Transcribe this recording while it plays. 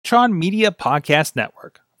Sorgatron Media Podcast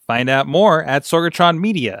Network. Find out more at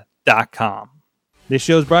sorgatronmedia.com. This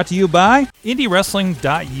show is brought to you by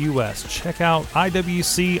IndyWrestling.us. Check out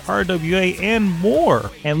IWC, RWA, and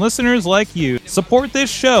more. And listeners like you, support this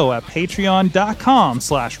show at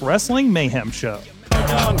patreon.com/Wrestling Mayhem Show.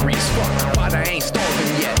 Hungry as fuck, but I ain't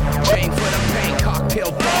starving yet. Chain for the pain,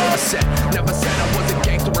 cocktail ball set. Never said I was a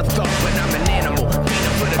gangster or thug, but I'm an animal.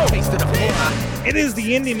 Peanut for the taste of the blood. It is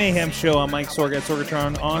the Indy Mayhem Show. I'm Mike Sorg at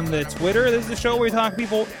Sorgatron on the Twitter. This is the show where we talk to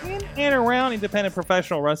people in and around independent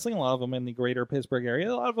professional wrestling. A lot of them in the greater Pittsburgh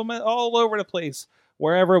area. A lot of them all over the place,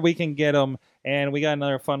 wherever we can get them. And we got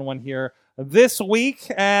another fun one here this week.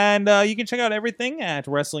 And you can check out everything at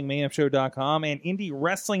WrestlingMayhemShow.com and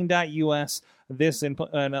IndyWrestling.us. This and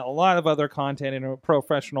a lot of other content in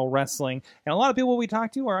professional wrestling. And a lot of people we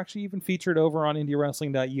talk to are actually even featured over on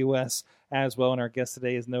IndyWrestling.us as well. And our guest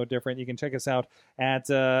today is no different. You can check us out at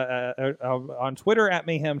on Twitter at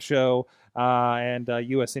Mayhem Show and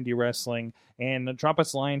US Indie Wrestling. And drop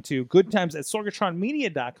us a line to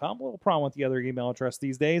goodtimes@sorgatronmedia.com. A little problem with the other email address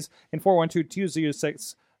these days. And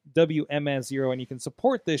 412-206-WMS0. And you can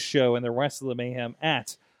support this show and the rest of the Mayhem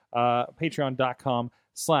at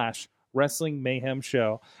patreon.com/Wrestling Mayhem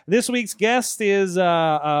Show. This week's guest is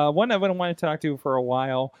one I've been wanting to talk to for a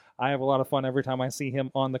while. I have a lot of fun every time I see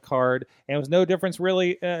him on the card, and it was no different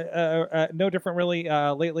really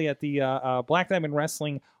lately at the Black Diamond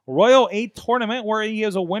Wrestling Royal 8 tournament, where he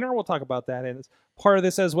is a winner. We'll talk about that as part of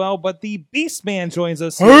this as well. But the Beastman joins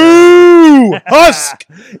us. Ooh, Husk,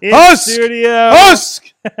 in Husk, studio.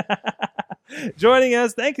 Husk. Joining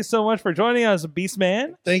us. Thank you so much for joining us,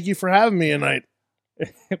 Beastman. Thank you for having me tonight.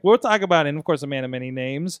 We'll talk about it, and of course, a man of many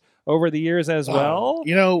names over the years as well.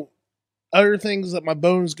 You know, other things that my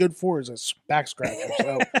bone's good for is a back scratcher.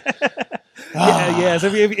 So, yes.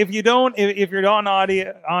 If you're on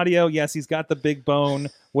audio, yes, he's got the big bone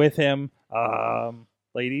with him,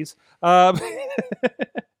 ladies. So,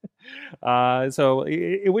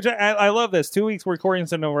 which I love this. 2 weeks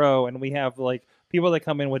recordings in a row, and we have like people that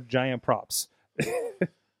come in with giant props.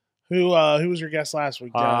 Who was your guest last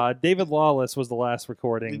week? David Lawless was the last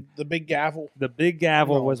recording. The big gavel. The big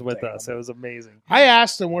gavel was with us. It was amazing. I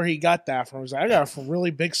asked him where he got that from. He was like, I got it from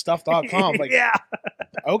realbigstuff.com. Like, yeah.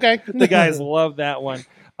 Okay. The guys love that one.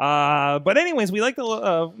 But anyways, we like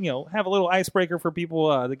to have a little icebreaker for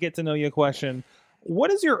people to get to know you question. What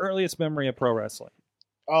is your earliest memory of pro wrestling?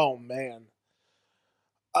 Oh man.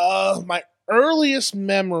 My earliest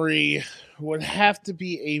memory would have to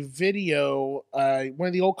be a video, one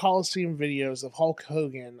of the old Coliseum videos of Hulk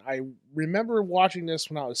Hogan. I remember watching this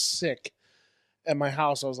when I was sick at my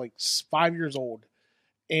house. I was like 5 years old.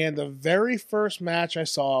 And the very first match I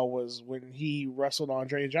saw was when he wrestled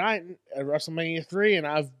Andre the Giant at WrestleMania 3, and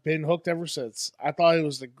I've been hooked ever since. I thought it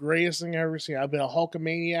was the greatest thing I've ever seen. I've been a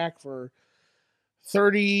Hulkamaniac for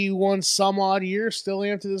 31 some odd years, still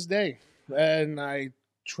am to this day. And I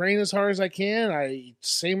train as hard as I can. I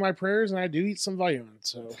say my prayers, and I do eat some vitamins.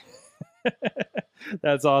 So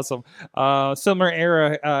that's awesome. Similar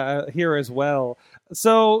era here as well.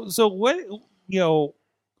 So what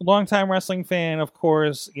longtime wrestling fan, of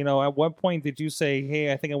course. At what point did you say,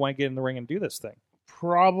 "Hey, I think I want to get in the ring and do this thing"?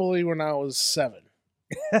 Probably when I was 7.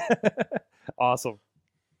 Awesome.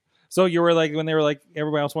 So you were like when they were like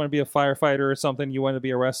everybody else wanted to be a firefighter or something. You wanted to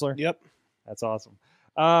be a wrestler. Yep. That's awesome.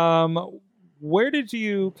 Where did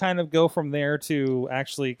you kind of go from there to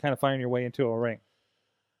actually kind of finding your way into a ring?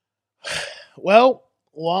 Well,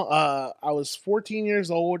 I was 14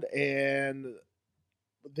 years old, and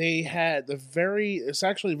they had it's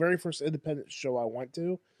actually the very first independent show I went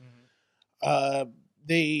to.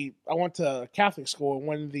 Mm-hmm. I went to Catholic school, and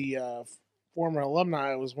one of the former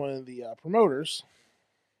alumni was one of the promoters.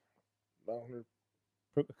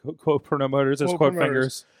 Quote promoters as quote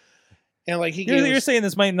fingers. And like you're saying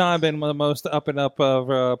this might not have been the most up and up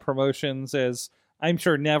of promotions, as I'm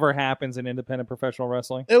sure never happens in independent professional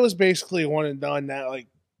wrestling. It was basically one and done that like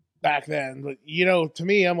back then. But to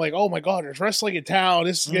me, I'm like, oh my god, there's wrestling in town.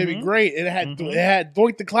 This is gonna be great. It had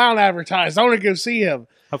Doink the Clown advertised. I want to go see him.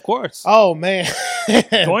 Of course. Oh man,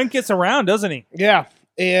 Doink gets around, doesn't he? Yeah,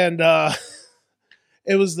 and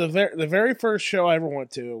it was the very first show I ever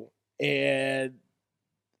went to, and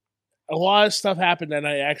a lot of stuff happened that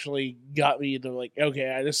actually got me to like,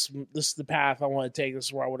 okay, this is the path I want to take. This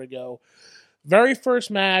is where I want to go. Very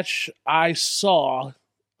first match I saw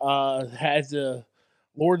had the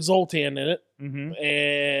Lord Zoltan in it,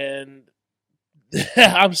 and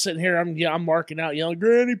I'm sitting here, I'm marking out, yelling,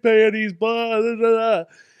 "Granny panties, blah, blah, blah."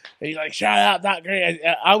 And he's like, "Shout out, not great."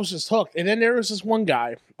 I was just hooked. And then there was this one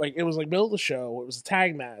guy, like it was like middle of the show. It was a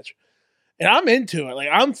tag match. And I'm into it. Like,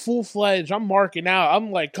 I'm full-fledged. I'm marking out.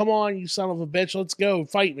 I'm like, come on, you son of a bitch. Let's go.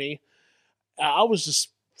 Fight me. I was just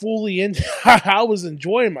fully into I was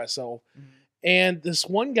enjoying myself. Mm-hmm. And this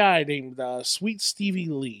one guy named Sweet Stevie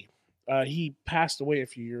Lee, he passed away a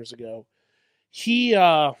few years ago. He,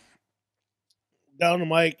 down the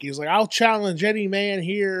mic, he's like, I'll challenge any man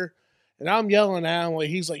here. And I'm yelling at him. Like,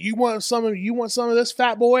 he's like, you want some of this,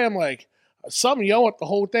 fat boy? I'm like, some of you want the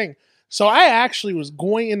whole thing. So I actually was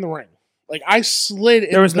going in the ring. Like, I slid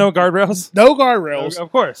in. There was no guardrails? No guardrails.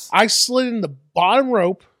 Of course. I slid in the bottom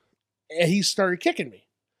rope, and he started kicking me.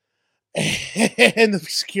 And the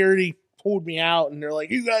security pulled me out, and they're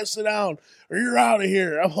like, you guys sit down, or you're out of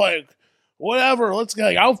here. I'm like, whatever, let's go.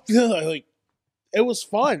 Like, I'll feel like it was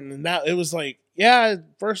fun. And that it was like, yeah,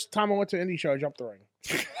 first time I went to an Indy show, I jumped the ring.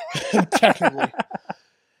 Technically.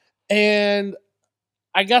 And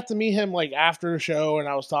I got to meet him like after the show, and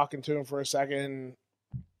I was talking to him for a second.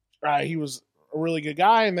 He was a really good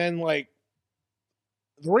guy, and then like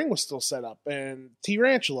the ring was still set up, and T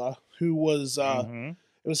Ranchula, who was it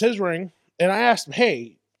was his ring, and I asked him,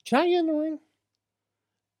 "Hey, can I get in the ring?"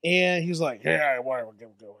 And he's like, "Yeah, whatever,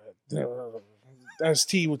 go ahead." As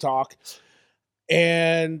T would talk,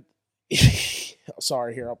 and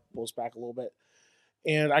sorry, here I'll pull this back a little bit,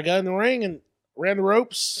 and I got in the ring and ran the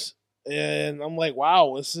ropes, and I'm like,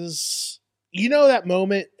 "Wow, this is." You know that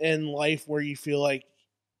moment in life where you feel like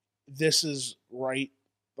this is right,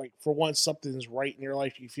 like for once something is right in your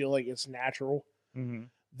life, you feel like it's natural. Mm-hmm.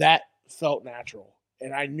 That felt natural,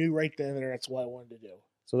 and I knew right then and there that's what I wanted to do.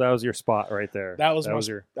 So that was your spot right there. That was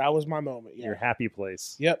my moment. Yeah. Your happy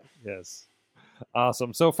place. Yep. Yes.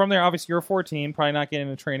 Awesome. So from there, obviously you're 14, probably not getting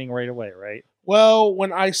into training right away, right? Well,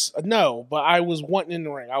 but I was wanting in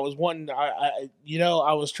the ring. I was wanting. I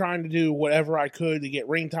was trying to do whatever I could to get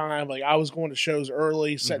ring time. Like I was going to shows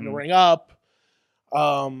early, setting the ring up.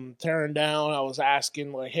 Tearing down, I was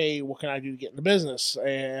asking like, hey, what can I do to get in the business?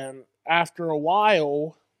 And after a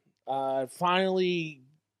while, finally,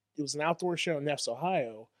 it was an outdoor show in Neves,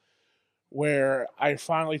 Ohio, where I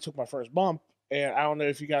finally took my first bump. And I don't know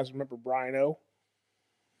if you guys remember Brian O.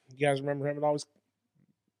 You guys remember him?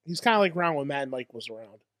 He's kind of like around when Mad Mike was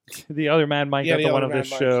around. The other Mad Mike at the one of the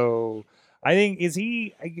show. I think is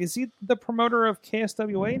he the promoter of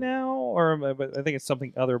KSWA now, or I think it's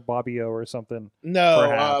something other Bobby O or something.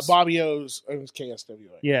 No, Bobby O's owns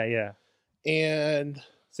KSWA. Yeah, and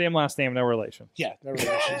same last name, no relation. Yeah, no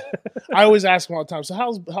relation. I always ask him all the time. So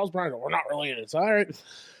how's Brian? We're not related. It's all right.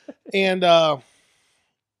 And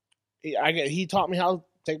he taught me how to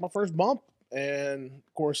take my first bump, and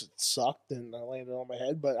of course it sucked, and I landed on my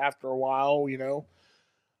head. But after a while,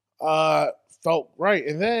 felt right.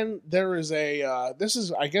 And then there is I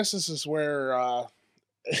guess this is where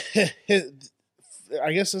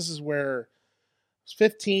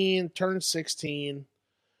 15, turned 16,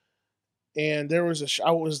 and there was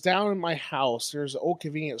I was down in my house. There's an old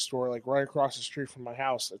convenience store like right across the street from my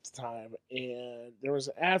house at the time, and there was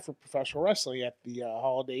an ad for professional wrestling at the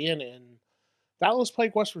Holiday Inn in Dallas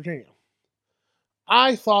Pike, West Virginia.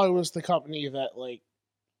 I thought it was the company that like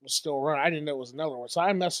was still around. I didn't know it was another one. So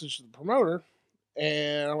I messaged the promoter,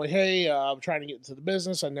 and I'm like, hey, I'm trying to get into the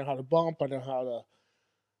business. I know how to bump. I know how to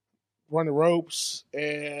run the ropes.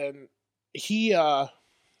 And he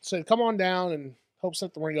said, come on down and help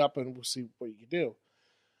set the ring up, and we'll see what you can do.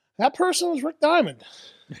 That person was Rick Diamond.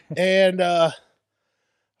 And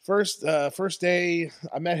first day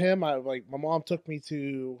I met him, my mom took me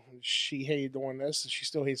to, she hated doing this, and she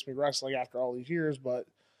still hates me wrestling after all these years, but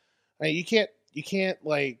I mean, you can't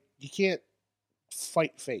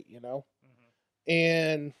fight fate, Mm-hmm.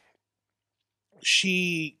 And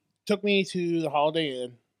she took me to the Holiday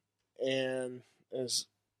Inn, and as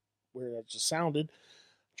weird that just sounded,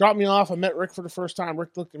 dropped me off. I met Rick for the first time.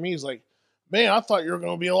 Rick looked at me. He's like, man, I thought you were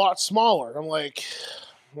going to be a lot smaller. I'm like,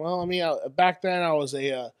 well, I mean, back then I was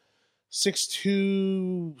a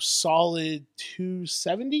 6'2", solid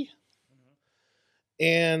 270. Mm-hmm.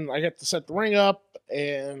 And I got to set the ring up,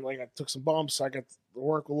 and like I took some bumps. I got to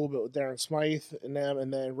work a little bit with Darren Smythe and them,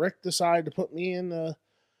 and then Rick decided to put me in the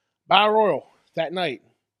Battle Royal that night.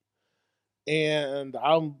 And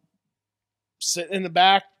I'm sitting in the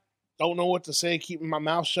back, don't know what to say, keeping my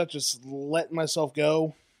mouth shut, just letting myself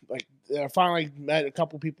go. Like, I finally met a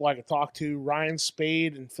couple people I could talk to, Ryan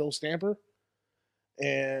Spade and Phil Stamper.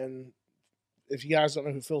 And if you guys don't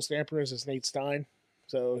know who Phil Stamper is, it's Nate Stein.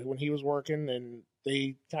 So when he was working, and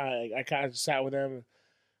I kind of sat with them and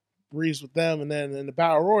breezed with them. And then in the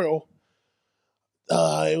Battle Royal,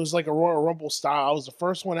 it was like a Royal Rumble style. I was the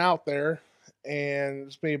first one out there, and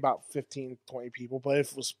it's maybe about 15, 20 people, but it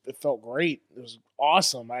felt great. It was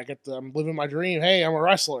awesome. I'm living my dream. Hey, I'm a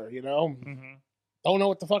wrestler, Mm-hmm. Don't know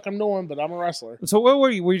what the fuck I'm doing, but I'm a wrestler. So what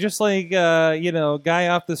were you? Were you just like guy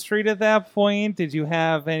off the street at that point? Did you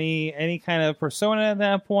have any kind of persona at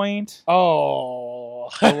that point?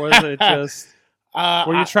 Oh, Or was it just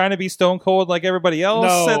were you trying to be stone cold like everybody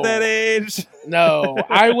else at that age? No,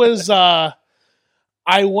 I was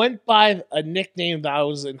I went by a nickname that I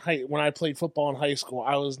was when I played football in high school.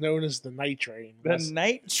 I was known as the Night Train. The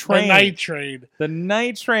Night Train. The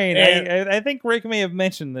Night Train. I think Rick may have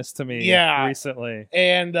mentioned this to me recently.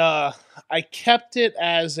 And I kept it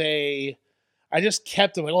as I just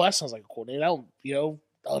kept it like, oh, that sounds like a cool name.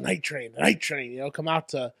 Night Train, the Night Train, come out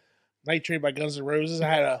to Night Train by Guns N' Roses.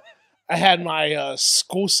 I had my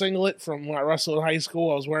school singlet from when I wrestled in high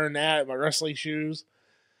school. I was wearing that, my wrestling shoes.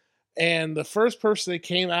 And the first person that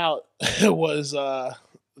came out was a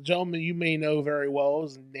gentleman you may know very well.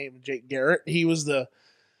 His name is Jake Garrett. He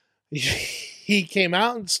came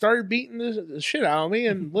out and started beating the shit out of me,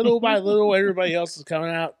 and little by little, everybody else was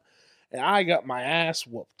coming out, and I got my ass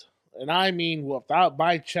whooped. And I mean whooped.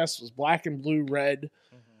 My chest was black and blue red,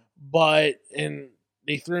 and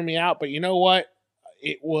they threw me out. But you know what?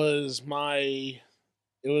 It was my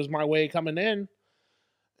way of coming in,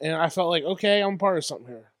 and I felt like, okay, I'm part of something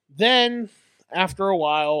here. Then, after a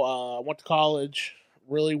while, I went to college.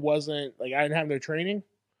 Really wasn't, I didn't have no training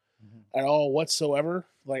at all whatsoever.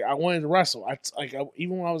 I wanted to wrestle.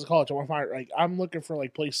 Even when I was in college, I want to find, I'm looking for,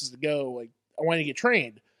 places to go. I wanted to get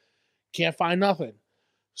trained. Can't find nothing.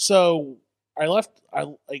 So, I left,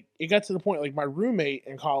 it got to the point, my roommate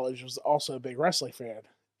in college was also a big wrestling fan.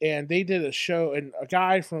 And they did a show, and a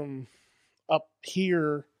guy from up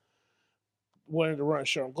here wanted to run a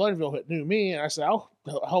show in Glenville, knew me, and I said, I'll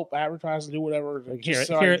help advertise and do whatever.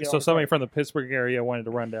 So somebody from the Pittsburgh area wanted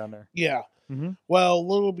to run down there. Yeah. Mm-hmm. Well,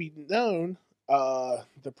 little be known,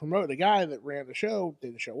 the guy that ran the show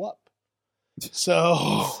didn't show up.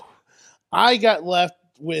 So I got left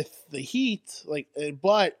with the heat,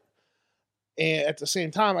 but and at the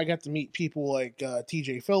same time, I got to meet people like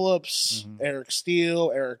TJ Phillips, Eric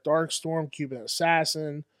Steele, Eric Darkstorm, Cuban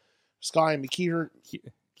Assassin, Sky McKeever.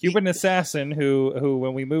 Cuban Assassin, who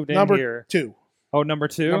when we moved in number here, 2. Oh, number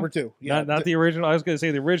 2. Number 2. Yeah, not the original. I was going to say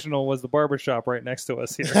the original was the barbershop right next to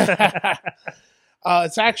us here.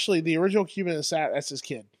 It's actually the original Cuban Assassin. That's his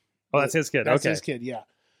kid. Oh, that's his kid. That's his kid. Yeah,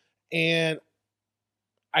 and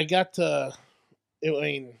I got to.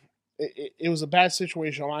 It was a bad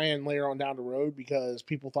situation on my end later on down the road because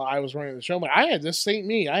people thought I was running the show. I'm like, this ain't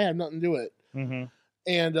me. I had nothing to do with it. Mm-hmm.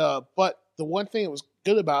 And but the one thing that was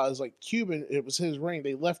good about it is Cuban, it was his ring.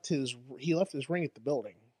 He left his ring at the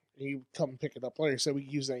building. He would come pick it up later. He said we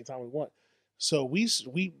could use it anytime we want. So we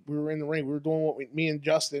were in the ring. We were doing me and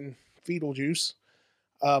Justin Fetal Juice,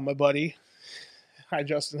 my buddy. Hi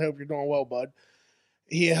Justin, hope you're doing well, bud.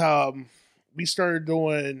 We started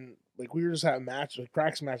doing we were just having matches,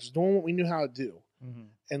 practice matches, doing what we knew how to do. Mm-hmm.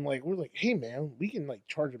 And we're like, hey man, we can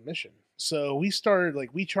charge admission. So we started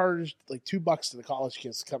we charged $2 to the college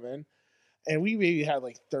kids to come in. And we maybe had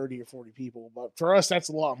 30 or 40 people, but for us, that's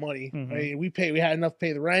a lot of money. Mm-hmm. I mean, we had enough to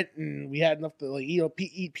pay the rent, and we had enough to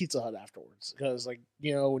eat Pizza Hut afterwards because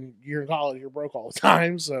when you're in college, you're broke all the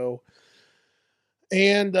time. So,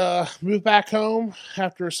 and moved back home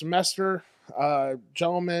after a semester.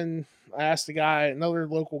 Gentleman, I asked another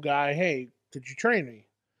local guy, hey, could you train me? I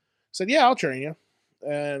said, yeah, I'll train you.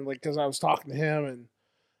 And because I was talking to him, and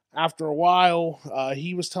after a while,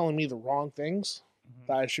 he was telling me the wrong things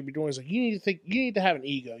that I should be doing. Is you need to have an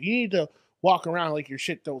ego. You need to walk around like your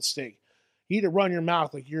shit don't stink. You need to run your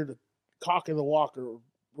mouth like you're the cock of the walk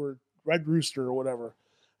or red rooster or whatever.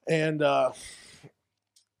 And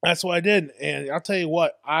that's what I did. And I'll tell you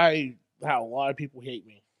what, I had a lot of people hate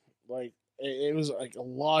me. It was a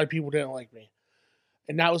lot of people didn't like me.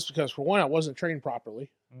 And that was because, for one, I wasn't trained properly.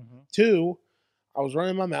 Mm-hmm. 2, I was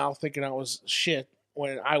running my mouth thinking I was shit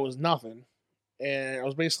when I was nothing. And I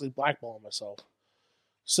was basically blackballing myself.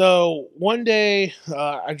 So one day,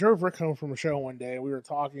 I drove Rick home from a show one day, and we were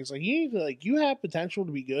talking. He's like, you need to, you have potential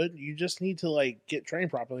to be good. You just need to, get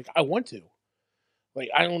trained properly. I want to.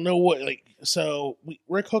 I don't know what, so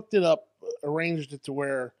Rick hooked it up, arranged it to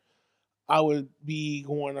where I would be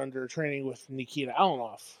going under training with Nikita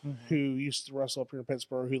Alanoff, who used to wrestle up here in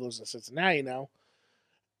Pittsburgh, who lives in Cincinnati now.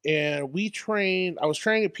 And I was training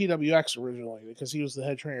at PWX originally because he was the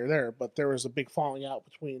head trainer there, but there was a big falling out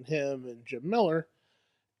between him and Jim Miller.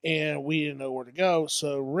 And we didn't know where to go.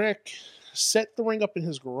 So Rick set the ring up in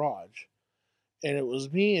his garage. And it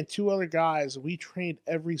was me and 2 other guys. We trained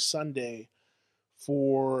every Sunday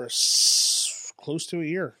for close to a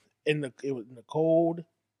year. it was in the cold,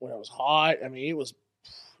 when it was hot. I mean, it was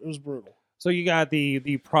brutal. So you got the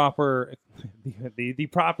proper the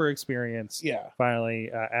proper experience. Yeah.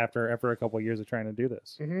 Finally, after a couple of years of trying to do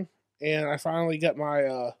this. Mm-hmm. And I finally got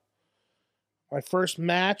my my first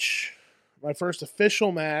match. My first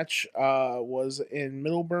official match was in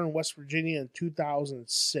Middleburn, West Virginia in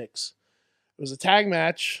 2006. It was a tag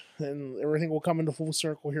match, and everything will come into full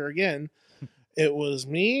circle here again. It was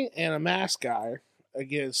me and a mask guy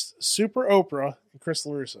against Super Oprah and Chris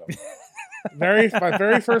LaRusso. My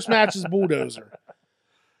very first match is Bulldozer.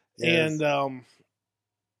 Yes. And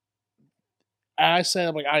I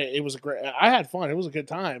said, it was I had fun. It was a good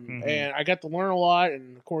time. And I got to learn a lot.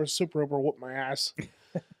 And of course, Super Oprah whooped my ass,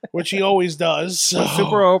 which he always does. So.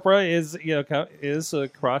 Super Oprah is a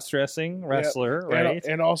cross-dressing wrestler, right?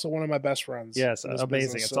 And also one of my best friends. Yes, amazing.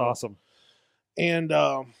 Business, it's awesome. And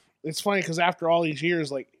it's funny because after all these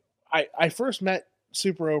years, like I first met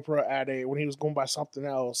Super Oprah when he was going by something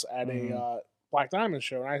else at a Black Diamond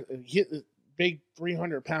show. And I hit the big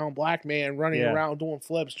 300-pound black man running around doing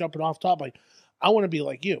flips, jumping off top. Like, I want to be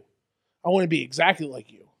like you. I want to be exactly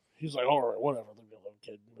like you. He's like, all right, whatever. Leave me alone,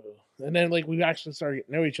 kid. And then like we actually started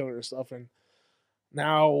getting to know each other and stuff. And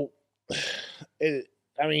now,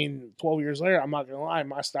 12 years later, I'm not gonna lie,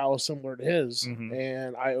 my style is similar to his,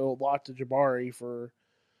 and I owe a lot to Jabari for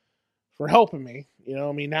helping me. You know,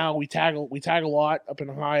 I mean, now we tag a lot up in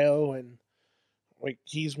Ohio, and like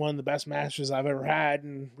he's one of the best matches I've ever had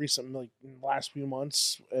in the last few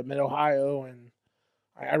months at Mid Ohio, and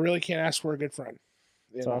I really can't ask for a good friend.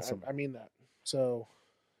 That's awesome. I mean that. So,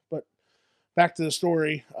 but back to the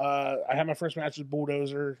story. I had my first match with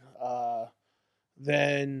Bulldozer.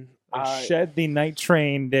 Then I shed the Night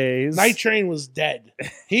Train days. Night Train was dead.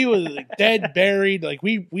 He was dead, buried. Like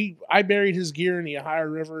I buried his gear in the Ohio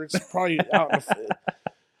River. It's probably out in the.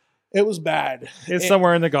 It was bad. It's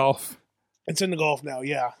somewhere in the Gulf. It's in the Gulf now,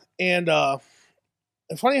 yeah. And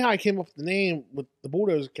it's funny how I came up with the name with the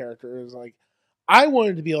Bulldozer character. Is like I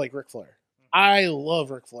wanted to be like Ric Flair. I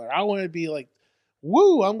love Ric Flair. I wanted to be like,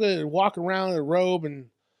 woo! I'm going to walk around in a robe and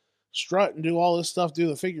strut and do all this stuff, do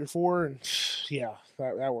the figure four, and yeah,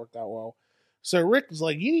 that worked out well. So Rick was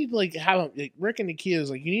like, you need to like have Rick and the kid is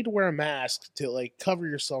like, you need to wear a mask to like cover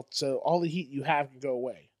yourself so all the heat you have can go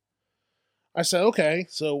away. I said, okay.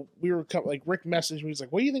 So we were like, Rick messaged me. He's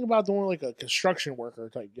like, what do you think about doing like a construction worker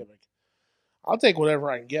type gimmick? I'll take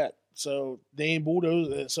whatever I can get. So name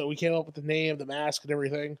Bulldozer. So we came up with the name, the mask, and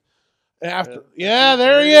everything. And after,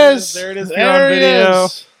 there he is. There it is. There he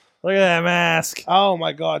is. Look at that mask. Oh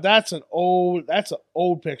my God, that's an old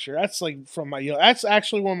picture. That's like from my that's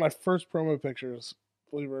actually one of my first promo pictures,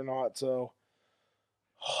 believe it or not. So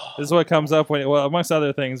this is what comes up when, well, amongst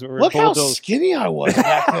other things. Look how skinny I was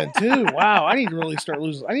back then too. Wow, I need to really start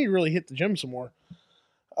losing. I need to really hit the gym some more.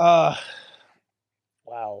 Wow,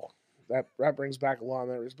 that brings back a lot of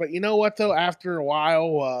memories. But you know what though? After a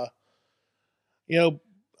while,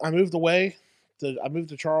 I moved away. I moved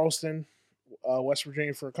to Charleston. West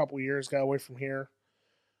Virginia for a couple of years, got away from here,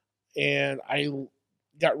 and I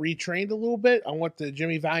got retrained a little bit. I went to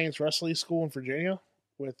Jimmy Valiant's wrestling school in Virginia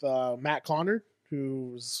with Matt Conard,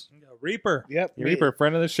 who's Reaper. Yep, Reaper,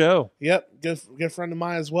 friend of the show. Yep, good friend of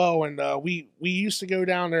mine as well. And we used to go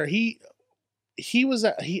down there. I was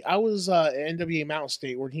at NWA Mountain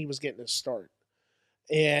State where he was getting his start,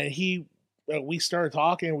 and we started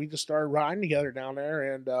talking. We just started riding together down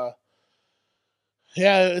there, and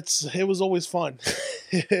yeah, it was always fun.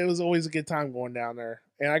 It was always a good time going down there.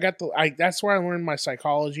 And that's where I learned my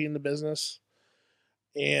psychology in the business.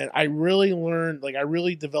 And I really learned, I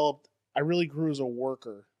really grew as a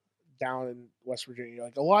worker down in West Virginia.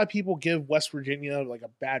 Like a lot of people give West Virginia like a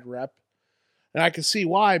bad rep. And I can see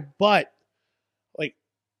why, but like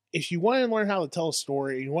if you want to learn how to tell a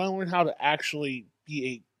story, you want to learn how to actually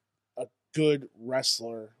be a good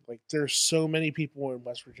wrestler, like there's so many people in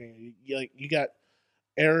West Virginia. You got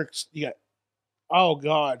Eric's, oh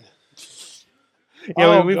God.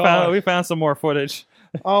 Yeah, we found some more footage.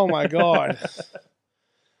 Oh my God.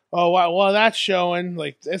 Oh wow, well that's showing,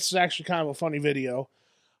 like it's actually kind of a funny video.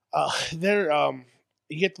 You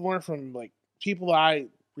get to learn from like people that I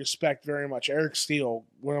respect very much. Eric Steele,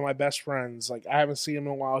 one of my best friends. Like I haven't seen him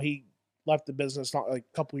in a while. He left the business not like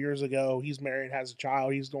a couple years ago. He's married, has a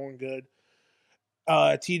child, he's doing good.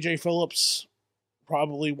 TJ Phillips,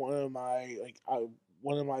 probably one of my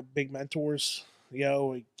big mentors.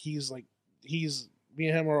 He's me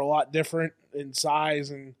and him are a lot different in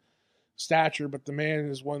size and stature, but the man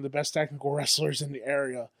is one of the best technical wrestlers in the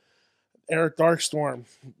area. Eric Darkstorm,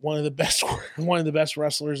 one of the best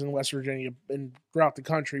wrestlers in West Virginia and throughout the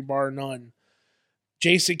country, bar none.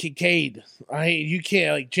 Jason Kincaid. You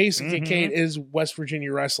can't like Jason Kincaid is West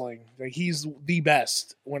Virginia wrestling. Like he's the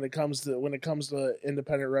best when it comes to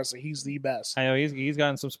independent wrestling. He's the best. I know he's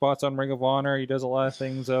gotten some spots on Ring of Honor. He does a lot of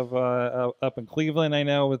things of up in Cleveland. I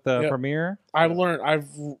know with Premier. I've learned.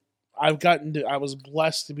 I've gotten to. I was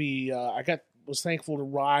blessed to be. Was thankful to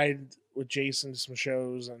ride with Jason to some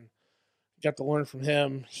shows and got to learn from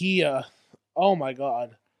him. He. Oh my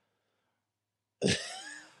God.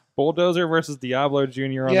 Bulldozer versus Diablo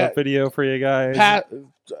Jr. on the video for you guys.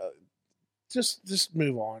 Just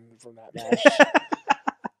move on from that match.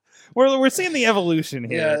 We're seeing the evolution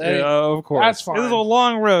here. Yeah, of course. That's fine. This is a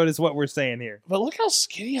long road, is what we're saying here. But look how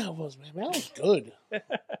skinny I was, man. Man, I was good.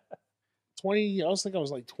 I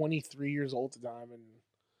was like 23 years old at the time, and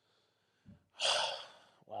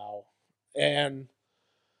wow. And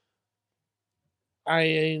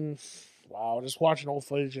just watching old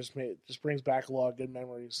footage just brings back a lot of good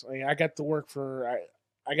memories. I mean, I got to work for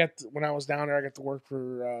when I was down there. I got to work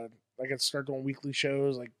for. I got to start doing weekly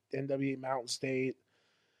shows like NWA Mountain State.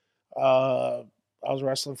 I was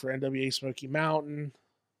wrestling for NWA Smoky Mountain,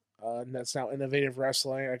 and that's now Innovative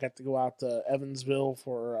Wrestling. I got to go out to Evansville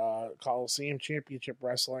for Coliseum Championship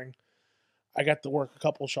Wrestling. I got to work a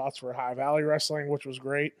couple of shots for High Valley Wrestling, which was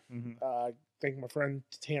great. Thank my friend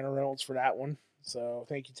Tanner Reynolds for that one. So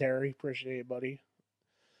thank you, Terry. Appreciate it, buddy.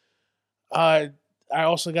 I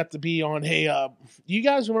also got to be on. Hey, you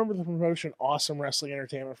guys remember the promotion Awesome Wrestling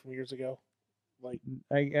Entertainment from years ago? Like,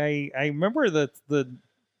 I remember the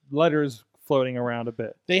letters floating around a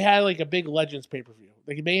bit. They had like a big Legends pay-per-view.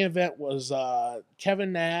 The main event was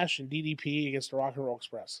Kevin Nash and DDP against the Rock and Roll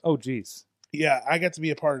Express. Oh, geez. Yeah, I got to be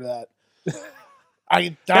a part of that.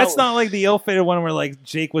 That's not like the ill-fated one where like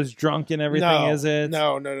Jake was drunk and everything, is it?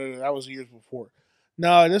 No. That was years before.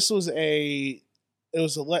 No, this was a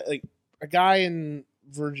guy in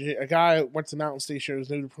Virginia. A guy went to Mountain State shows,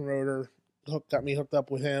 knew the promoter, got me hooked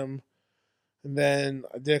up with him, and then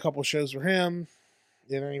I did a couple shows for him.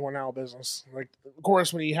 And then he went out of business. Like, of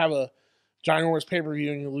course, when you have a ginormous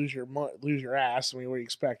pay-per-view and you lose your ass, I mean, what do you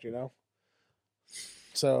expect, you know?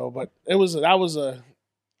 So, but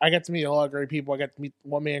I got to meet a lot of great people. I got to meet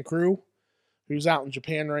One Man Crew, who's out in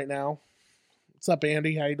Japan right now. What's up,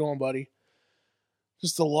 Andy? How you doing, buddy?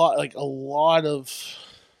 Just a lot of.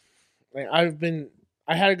 Like,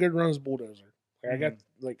 I had a good run as Bulldozer. Like, I got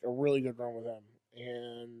like a really good run with him,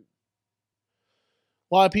 and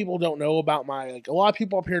a lot of people don't know about a lot of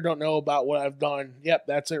people up here don't know about what I've done. Yep,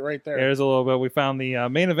 that's it right there. There's a little bit. We found the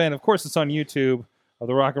main event. Of course, it's on YouTube of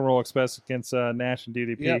the Rock and Roll Express against Nash and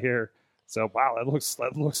DDP here. So wow, that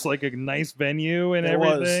looks like a nice venue and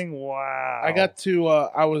everything. Wow. I got to.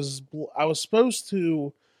 I was supposed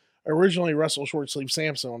to originally wrestle Short Sleeve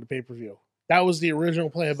Samson on the pay-per-view. That was the original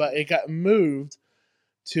plan, but it got moved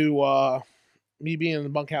to me being in the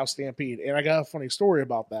Bunkhouse Stampede, and I got a funny story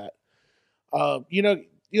about that. You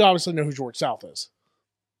obviously know who George South is.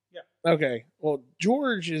 Yeah. Okay. Well,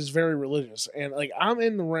 George is very religious, and like I'm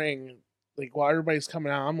in the ring, like while everybody's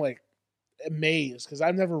coming out, I'm like amazed because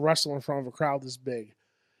I've never wrestled in front of a crowd this big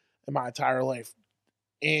in my entire life,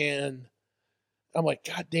 and I'm like,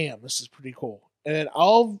 God damn, this is pretty cool. And then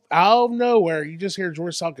out of nowhere, you just hear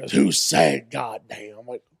George South goes, "Who said God damn?" I'm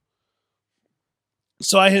like,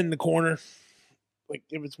 so I hit in the corner, like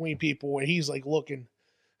in between people, and he's like looking.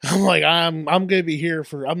 I'm like, I'm gonna be here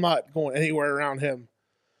I'm not going anywhere around him.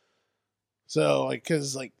 So like,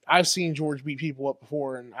 cause like I've seen George beat people up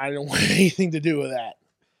before, and I don't want anything to do with that.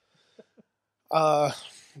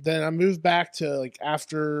 Then I moved back to like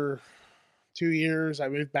after 2 years, I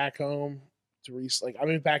moved back home to I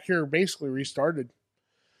moved back here, basically restarted,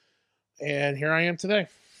 and here I am today.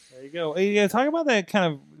 There you go. Yeah, talk about that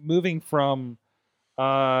kind of moving from,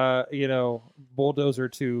 Bulldozer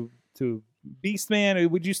to Beastman.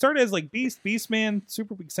 Would you start as like Beastman,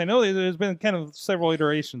 Super Beast? I know there's been kind of several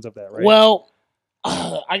iterations of that, right? Well,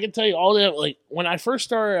 I can tell you all that. Like when I first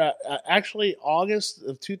started, actually August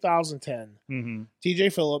of 2010,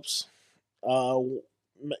 TJ Phillips,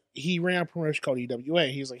 he ran a promotion called EWA.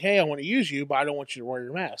 He's like, "Hey, I want to use you, but I don't want you to wear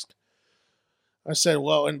your mask." I said,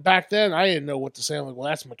 "Well," and back then I didn't know what to say. I'm like, "Well,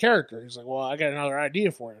 that's my character." He's like, "Well, I got another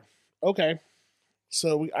idea for you." Okay,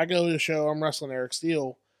 so I go to the show. I'm wrestling Eric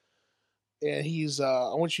Steele. And he's,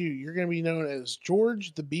 you're going to be known as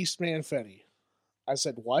George the Beastman Fetty. I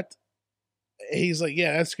said, what? He's like,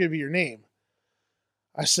 yeah, that's going to be your name.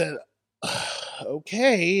 I said,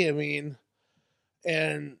 okay. I mean,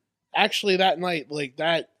 and actually that night, like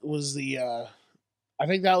that was I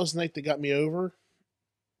think that was the night that got me over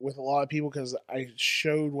with a lot of people because I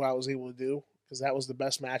showed what I was able to do because that was the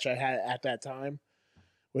best match I had at that time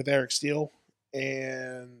with Eric Steele.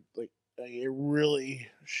 And like, it really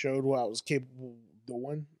showed what I was capable of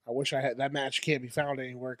doing. I wish I had that match. Can't be found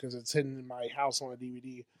anywhere because it's hidden in my house on a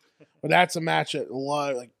DVD. But that's a match that a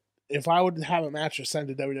lot like if I would have a match to send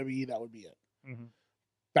to WWE, that would be it. Mm-hmm.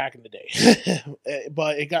 Back in the day,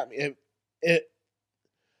 but it got me. It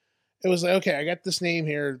was like, okay, I got this name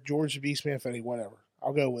here, George the Beastman Fetty, whatever.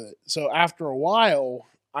 I'll go with it. So after a while,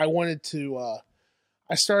 I wanted to.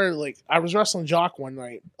 I started like I was wrestling Jock one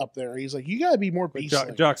night up there. He's like, "You gotta be more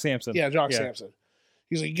beastly." Jock Sampson. Yeah, Jock Sampson.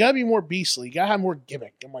 He's like, "You gotta be more beastly. You gotta have more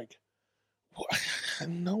gimmick." I'm like, I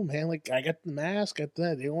don't know, man. Like, I got the mask, got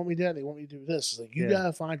that. They want me to do that. They want me to do this. It's like you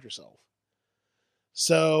gotta find yourself.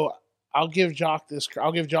 So I'll give Jock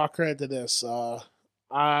credit to this.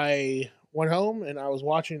 I went home and I was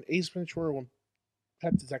watching Ace Ventura when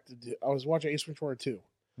Pet Detective. I was watching Ace Ventura 2.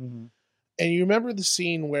 Mm-hmm. And you remember the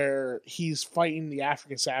scene where he's fighting the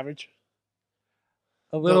African Savage?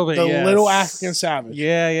 A little bit, the yes. little African Savage.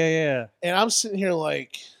 Yeah. And I'm sitting here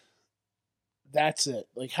like, that's it.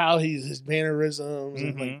 Like how his mannerisms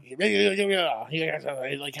mm-hmm. and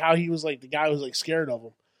like how he was like the guy was like scared of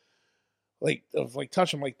him, like of like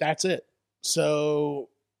touch him. Like that's it. So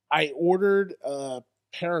I ordered I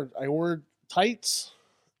ordered tights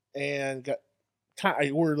and I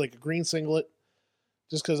ordered like a green singlet.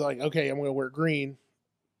 Just because, like, okay, I'm going to wear green.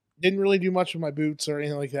 Didn't really do much with my boots or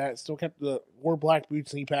anything like that. Still wore black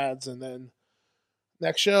boots, knee pads. And then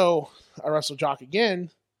next show, I wrestled Jock again.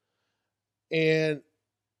 And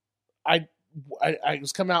I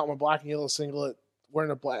was coming out in my black and yellow singlet,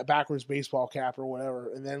 wearing a backwards baseball cap or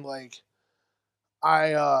whatever. And then, like,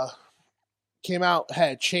 I came out,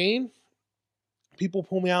 had a chain. People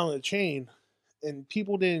pulled me out on the chain. And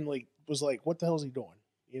people was like, what the hell is he doing?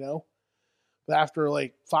 You know? But after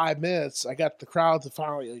like 5 minutes, I got the crowd to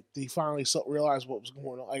finally realize what was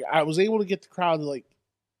going on. Like I was able to get the crowd to like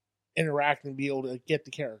interact and be able to get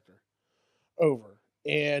the character over,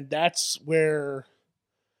 and that's where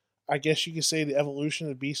I guess you could say the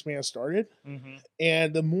evolution of Beastman started. Mm-hmm.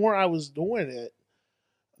 And the more I was doing it,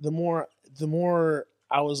 the more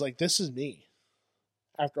I was like, this is me.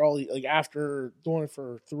 After doing it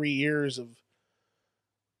for 3 years of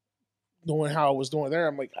knowing how I was doing there,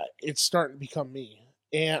 I'm like, it's starting to become me.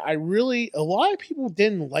 And a lot of people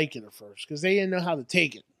didn't like it at first because they didn't know how to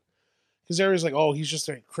take it. Because they was like, oh, he's just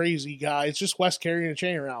a crazy guy. It's just Wes carrying a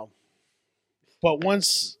chain around. But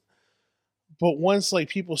once like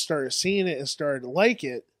people started seeing it and started to like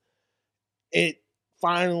it, it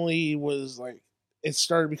finally was like, it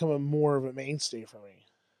started becoming more of a mainstay for me.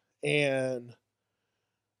 And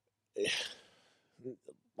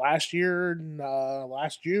last June,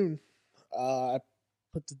 I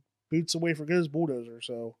put the boots away for good as Bulldozer.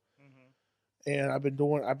 So, and I've been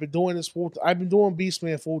doing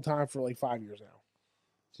Beastman full time for like 5 years now.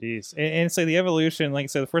 Jeez, and so the evolution, like I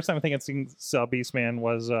said, the first time I think I'd seen Beastman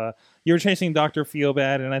was you were chasing Dr.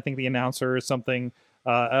 Feelbad, and I think the announcer or something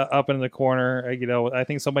up in the corner. You know, I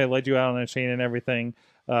think somebody led you out on a chain and everything.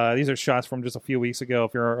 These are shots from just a few weeks ago.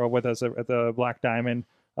 If you're with us at the Black Diamond,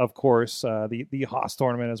 of course, the Haas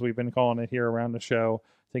tournament, as we've been calling it here around the show.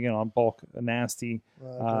 Taking on Bulk Nasty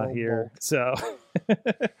here, Bulk. So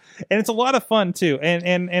and it's a lot of fun too.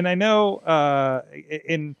 And I know,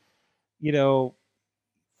 you know,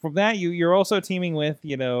 from that you're also teaming with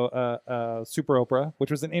Super Oprah, which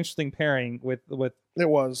was an interesting pairing with it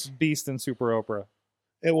was Beast and Super Oprah.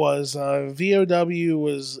 It was VOW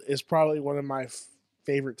is probably one of my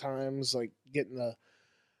favorite times, like getting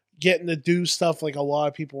to do stuff like a lot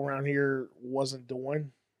of people around here wasn't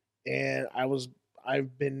doing, and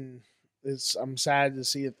I'm sad to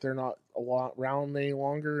see that they're not a lot around any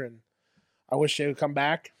longer, and I wish they would come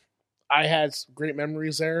back. I had some great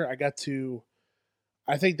memories there. I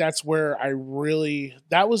think that's where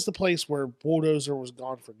that was the place where Bulldozer was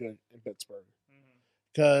gone for good in Pittsburgh.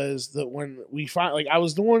 Because when we finally, I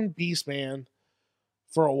was doing Beastman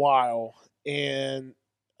for a while, and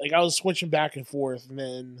like I was switching back and forth, and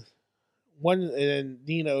then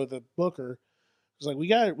Nino, the booker, was like, we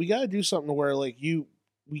gotta do something to where like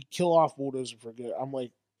we kill off Bulldozer for good. I'm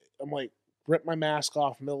like rip my mask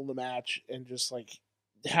off middle of the match and just like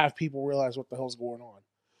have people realize what the hell's going on.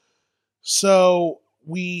 So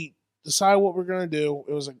we decided what we're gonna do.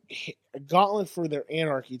 It was a gauntlet for their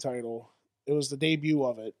Anarchy title. It was the debut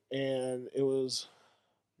of it, and it was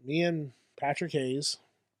me and Patrick Hayes,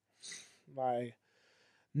 my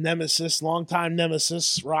nemesis, longtime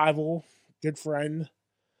nemesis, rival, good friend.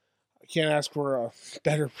 I can't ask for a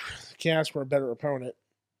better opponent.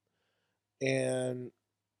 And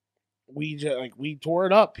we tore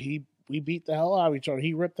it up. We beat the hell out of each other.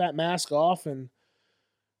 He ripped that mask off, and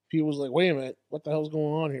he was like, "Wait a minute, what the hell's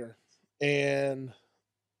going on here?" And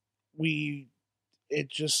it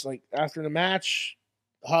just like after the match,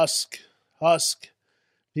 Husk,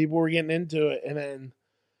 people were getting into it, and then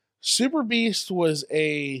Super Beast was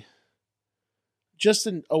just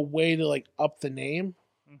a way to like up the name,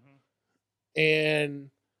 and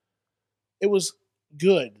it was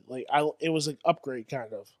good. Like it was an upgrade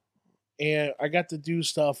kind of, and I got to do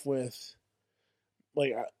stuff with,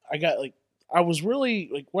 like I was really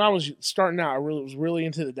like when I was starting out, I was really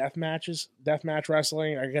into the deathmatch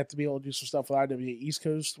wrestling. I got to be able to do some stuff with IWA East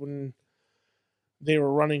Coast when they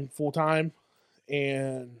were running full time,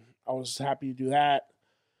 and I was happy to do that.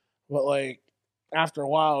 But like after a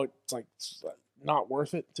while, it's not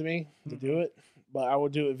worth it to me to do it. But I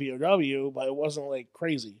would do it VOW, but it wasn't like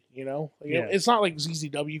crazy, you know. Like, it's not like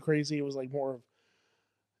ZZW crazy. It was like more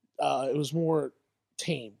it was more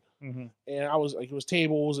tame, and I was like, it was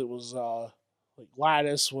tables. It was like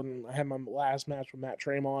lattice when I had my last match with Matt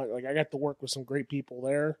Tremont. Like I got to work with some great people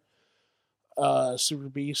there, Super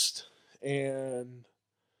Beast, and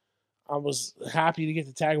I was happy to get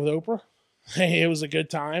to tag with Oprah. It was a good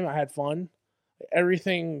time. I had fun.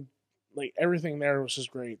 Everything there was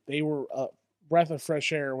just great. They were a breath of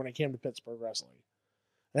fresh air when it came to Pittsburgh wrestling.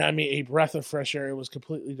 And I mean, a breath of fresh air. It was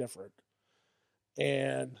completely different.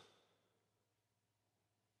 And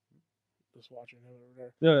just watching him over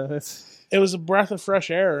there. Yeah, it was a breath of fresh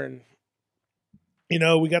air. And, you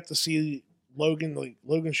know, we got to see Logan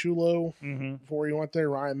Shulo before he went there.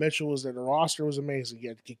 Ryan Mitchell was there. The roster was amazing. You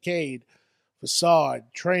had Kincaid, Facade,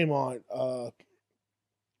 Tremont,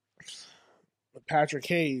 Patrick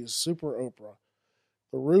Hayes, Super Oprah,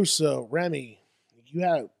 LaRusso, Remy. You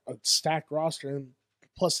had a stacked roster, and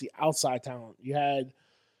plus the outside talent. You had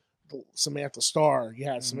Samantha Starr, you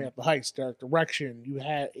had Samantha Heights, Derek Direction, you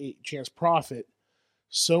had a Chance Profit.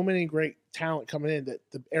 So many great talent coming in that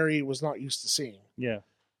the area was not used to seeing. Yeah.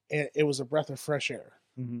 And it was a breath of fresh air.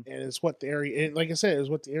 And it's what the area, and like I said, it was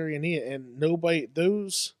what the area needed. And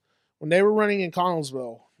when they were running in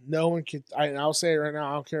Collinsville, no one could, I'll say it right now,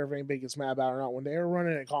 I don't care if anybody gets mad about it or not. When they were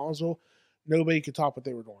running in Collinsville, nobody could top what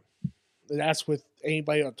they were doing. And that's with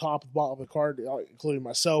anybody on top of the bottom of the card, including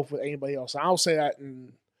myself, with anybody else. And I'll say that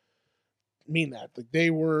and mean that. Like they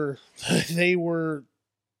were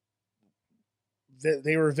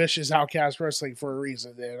vicious outcast wrestling for a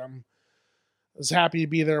reason. And I was happy to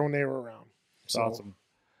be there when they were around. So. Awesome.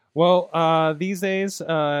 Well, these days,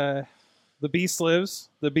 the Beast lives,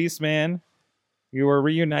 the Beastman. You were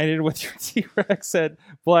reunited with your T-Rex at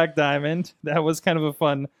Black Diamond. That was kind of a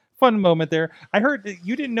fun moment there. I heard that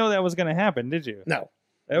you didn't know that was going to happen, did you? No.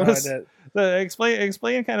 I didn't.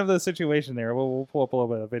 Explain kind of the situation there. We'll pull up a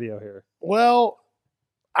little bit of video here. Well,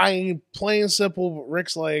 I'm plain and simple, but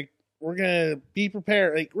Rick's like, we're going to be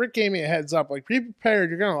prepared. Like, Rick gave me a heads up. Like, be prepared.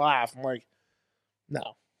 You're going to laugh. I'm like,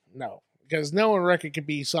 no. Because knowing Rick, it could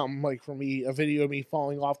be something like for me, a video of me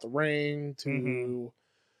falling off the ring to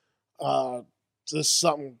just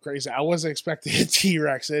something crazy. I wasn't expecting a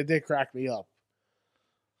T-Rex. It did crack me up.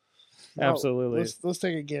 Absolutely. Let's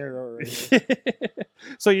take a gander over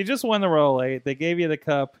So you just won the Roll 8. They gave you the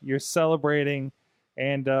cup. You're celebrating.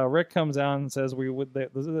 And Rick comes out and says,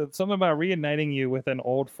 something about reuniting you with an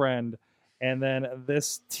old friend. And then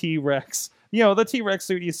this T-Rex, the T-Rex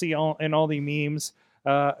suit you see in all the memes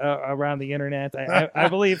around the internet. I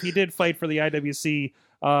believe he did fight for the IWC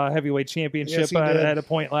heavyweight championship at a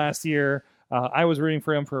point last year. I was rooting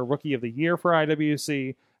for him for Rookie of the Year for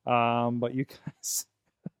IWC. But you guys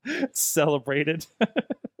celebrated.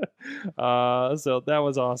 So that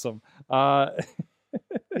was awesome. Like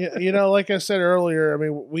I said earlier, I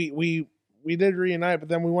mean, we did reunite, but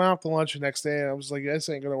then we went out to lunch the next day, and I was like, this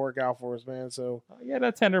ain't gonna work out for us, man. So you had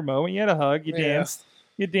a tender moment. You had a hug. You danced.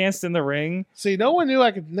 You danced in the ring. See, no one knew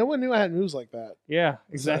I had moves like that. Yeah,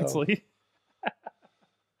 exactly. So.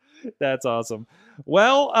 That's awesome.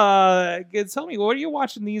 Well, tell me, what are you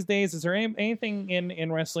watching these days? Is there anything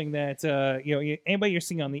in wrestling that anybody you're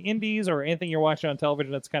seeing on the indies, or anything you're watching on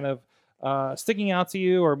television that's kind of sticking out to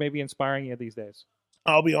you, or maybe inspiring you these days?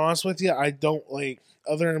 I'll be honest with you, I don't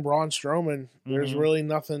other than Braun Strowman. There's really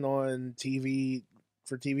nothing on TV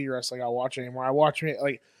for TV wrestling I watch anymore. I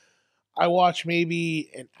watch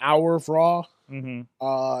maybe an hour of Raw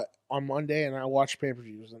on Monday, and I watch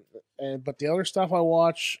pay-per-views. But the other stuff I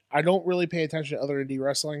watch, I don't really pay attention to other indie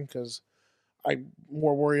wrestling because I'm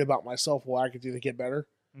more worried about myself, what I could do to get better.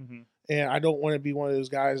 And I don't want to be one of those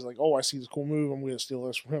guys like, oh, I see this cool move, I'm going to steal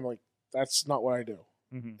this from him. Like, that's not what I do.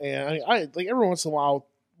 And I like every once in a while I'll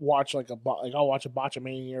watch I'll watch a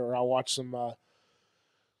Botchamania, or I'll watch some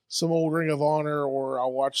old Ring of Honor, or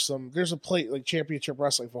I'll watch there's a plate like Championship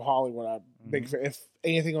Wrestling for Hollywood. I'm big fan. If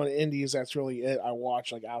anything on the indies, that's really it. I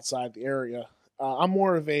watch outside the area. I'm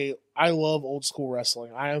more of a. I love old school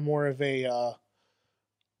wrestling. I am more of a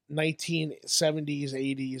 1970s,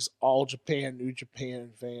 80s, all Japan, New Japan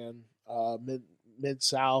fan. Mid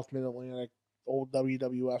South, Mid Atlantic, old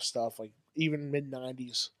WWF stuff. Like even mid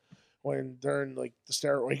 90s when during like the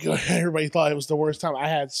steroid, everybody thought it was the worst time. I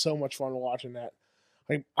had so much fun watching that.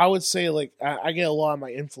 Like I would say, like I get a lot of my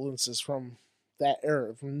influences from that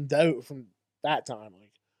era, from that time.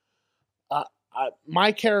 Like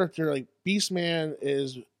my character, like Beastman,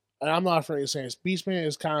 is, and I'm not afraid of saying this, Beastman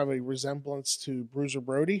is kind of a resemblance to Bruiser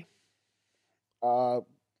Brody, Abdullah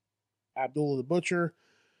the Butcher,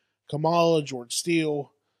 Kamala, George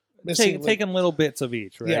Steele. Taking little bits of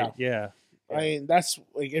each, right? Yeah. I mean, that's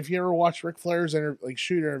like if you ever watch Ric Flair's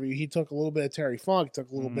shoot interview, he took a little bit of Terry Funk,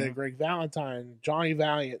 took a little bit of Greg Valentine, Johnny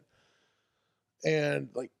Valiant, and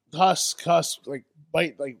like Husk, like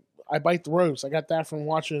I bite the ropes. I got that from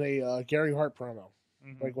watching a Gary Hart promo,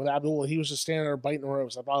 like with Abdullah. He was just standing there biting the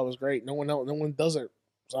ropes. I thought it was great. No one does it,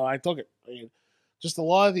 so I took it. I mean, just a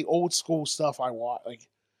lot of the old school stuff I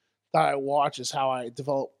watch is how I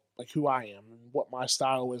develop like who I am and what my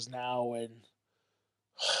style is now, and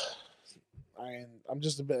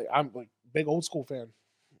I'm like big old school fan.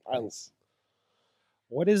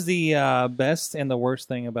 What is the best and the worst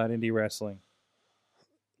thing about indie wrestling?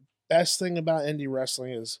 Best thing about indie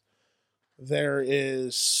wrestling is there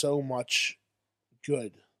is so much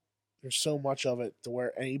good. There's so much of it to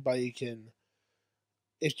where anybody can,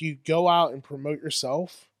 if you go out and promote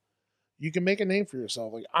yourself, you can make a name for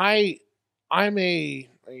yourself. Like I'm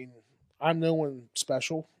no one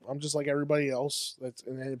special. I'm just like everybody else that's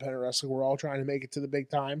in independent wrestling. We're all trying to make it to the big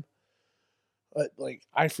time. But like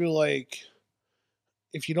I feel like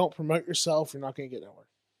if you don't promote yourself, you're not going to get nowhere.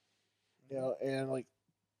 You know, and like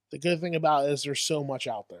the good thing about it is there's so much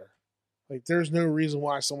out there. Like there's no reason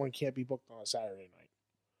why someone can't be booked on a Saturday night.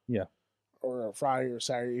 Yeah. Or a Friday or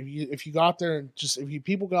Saturday. If you go out there and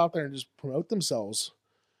people go out there and just promote themselves,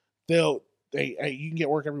 you can get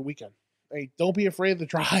work every weekend. Hey, don't be afraid to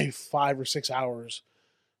drive 5 or 6 hours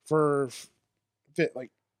for fit. Like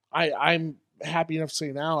I'm happy enough to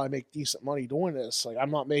say now I make decent money doing this. Like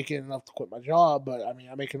I'm not making enough to quit my job, but I mean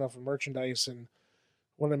I make enough of merchandise and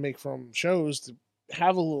what I make from shows to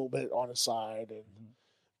have a little bit on the side and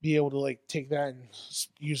be able to like take that and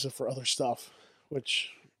use it for other stuff, which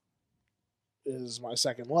is my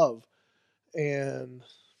second love. And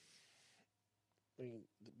I mean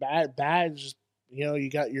bad just, you know, you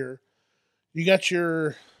got your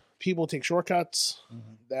people take shortcuts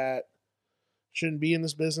that shouldn't be in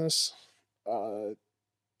this business. You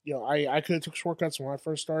know, I could have took shortcuts when I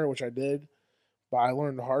first started, which I did, but I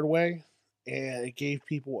learned the hard way, and it gave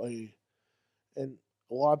people a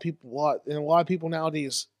lot of people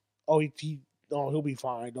nowadays, he'll be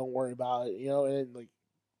fine, don't worry about it, you know, and like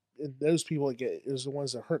and those people that get is the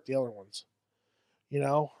ones that hurt the other ones, you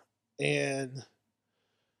know, and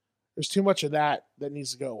there's too much of that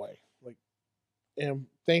needs to go away. Like, and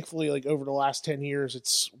thankfully, like over the last 10 years,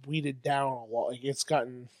 it's weeded down a lot. Like it's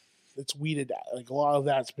weeded out. Like a lot of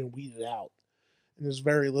that's been weeded out, and there's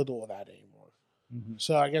very little of that anymore.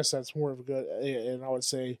 So I guess that's more of a good. And I would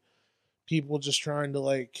say people just trying to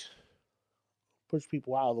like push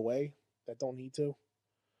people out of the way that don't need to.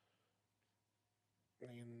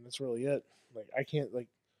 I mean, that's really it. Like I can't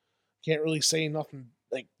really say nothing.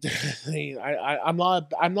 Like I'm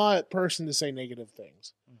not a person to say negative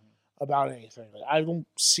things about anything. Like, I don't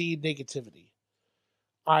see negativity.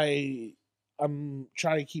 I'm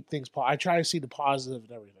trying to keep things. I try to see the positive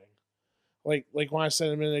in everything. Like when I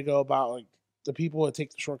said a minute ago about like the people that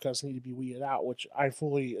take the shortcuts need to be weeded out, which I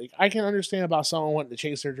fully like. I can understand about someone wanting to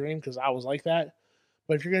chase their dream because I was like that.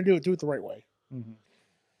 But if you're gonna do it the right way.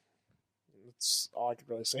 That's all I can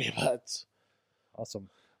really say about it. Awesome.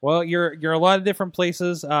 Well, you're a lot of different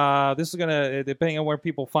places. This is gonna depending on where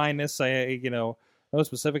people find this. No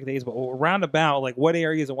specific days, but roundabout, like what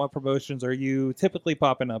areas and what promotions are you typically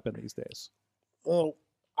popping up in these days? Well,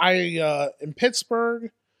 in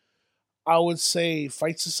Pittsburgh, I would say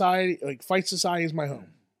Fight Society. Like Fight Society is my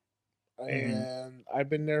home, and I've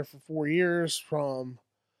been there for 4 years. From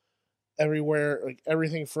everywhere, like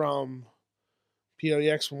everything from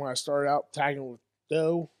PWX from when I started out tagging with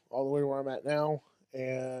Doe all the way to where I'm at now.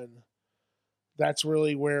 And that's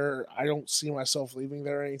really where I don't see myself leaving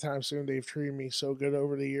there anytime soon. They've treated me so good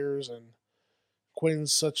over the years, and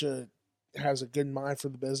Quinn's has a good mind for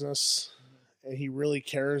the business, and he really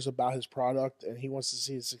cares about his product, and he wants to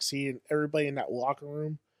see it succeed. And everybody in that locker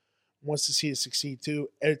room wants to see it succeed too.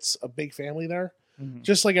 It's a big family there,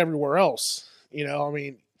 just like everywhere else. You know, I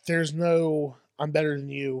mean, there's no I'm better than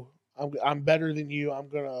you. I'm better than you.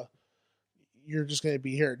 you're just going to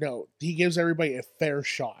be here. No, he gives everybody a fair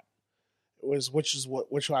shot.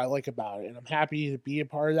 Which I like about it, and I'm happy to be a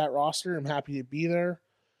part of that roster. I'm happy to be there.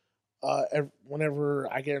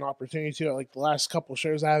 Whenever I get an opportunity to, like the last couple of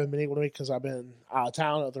shows I haven't been able to make because I've been out of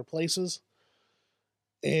town, other places.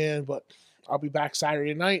 But I'll be back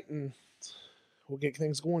Saturday night, and we'll get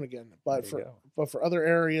things going again. But for other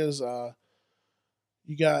areas,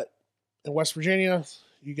 you got in West Virginia,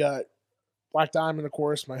 you got Black Diamond, of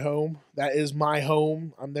course, my home. That is my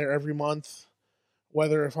home. I'm there every month.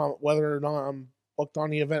 Whether or not I'm booked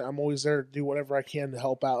on the event, I'm always there to do whatever I can to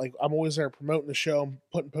help out. Like I'm always there promoting the show,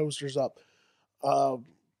 putting posters up,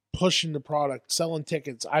 pushing the product, selling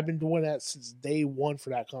tickets. I've been doing that since day one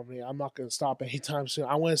for that company. I'm not going to stop anytime soon.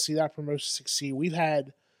 I want to see that promotion succeed. We've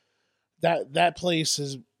had that place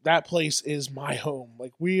is my home.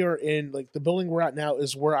 Like we are in like the building we're at now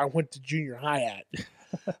is where I went to junior high at,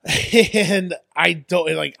 and I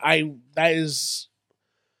don't like that is.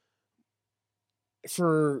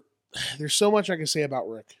 There's so much I can say about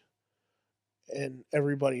Rick and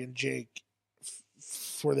everybody and Jake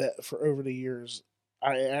for over the years.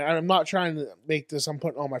 I'm not trying to make this, I'm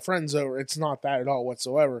putting all my friends over. It's not that at all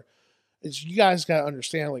whatsoever. It's you guys got to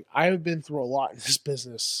understand, like I've been through a lot in this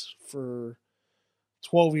business for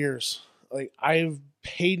 12 years. Like I've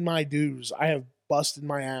paid my dues. I have busted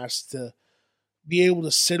my ass to be able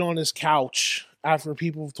to sit on this couch after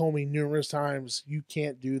people have told me numerous times, you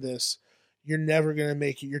can't do this. You're never going to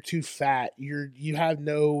make it. You're too fat. You have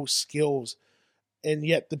no skills. And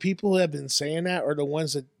yet the people who have been saying that are the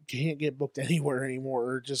ones that can't get booked anywhere anymore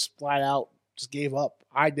or just flat out just gave up.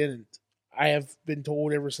 I didn't. I have been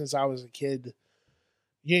told ever since I was a kid,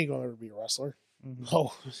 you ain't going to ever be a wrestler. Mm-hmm.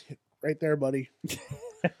 Oh, right there, buddy.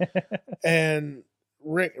 And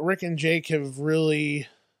Rick and Jake have really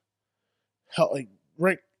helped. Like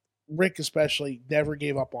Rick especially never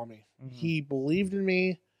gave up on me. Mm-hmm. He believed in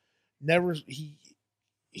me.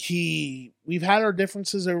 We've had our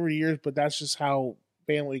differences over the years, but that's just how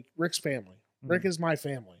Rick's family. Mm-hmm. Rick is my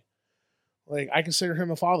family. Like I consider him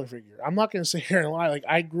a father figure. I'm not going to sit here and lie. Like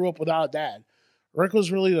I grew up without a dad. Rick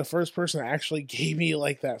was really the first person that actually gave me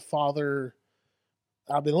like that father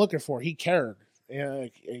I've been looking for. He cared. And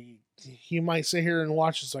like, he might sit here and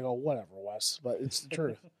watch this like, oh, whatever, Wes, but it's the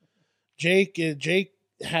truth. Jake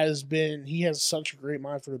has such a great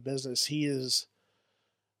mind for the business. He is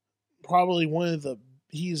probably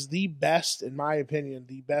he's the best, in my opinion,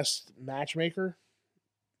 the best matchmaker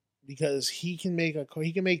because he can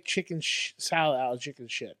make chicken salad out of chicken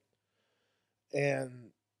shit.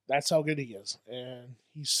 And that's how good he is. And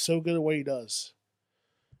he's so good at what he does.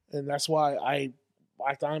 And that's why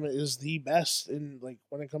Black Diamond is the best in like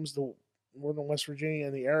when it comes to Northern West Virginia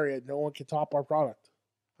and the area. No one can top our product.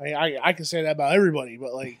 I can say that about everybody,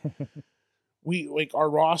 but like we like our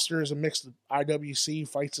roster is a mix of IWC,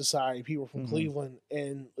 Fight Society, people from Cleveland,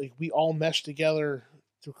 and like we all mesh together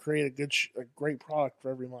to create a great product for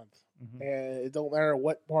every month. Mm-hmm. And it don't matter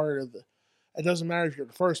what part of it doesn't matter if you're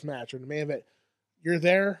the first match or the main event. You're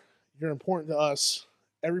there. You're important to us.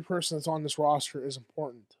 Every person that's on this roster is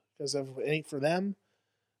important because if it ain't for them,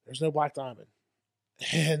 there's no Black Diamond.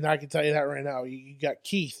 And I can tell you that right now. You got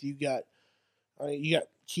Keith. You got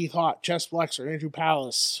Keith Hott, Chess Flexer, Andrew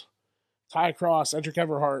Palace, Ty Cross, Edric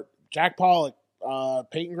Everhart, Jack Pollock,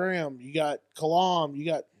 Peyton Graham. You got Kalam. You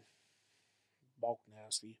got Bulk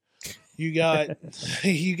Nasty. You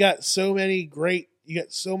got so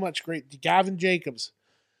much great. Gavin Jacobs.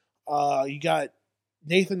 You got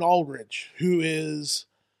Nathan Aldridge, who is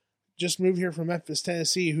just moved here from Memphis,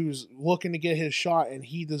 Tennessee, who's looking to get his shot, and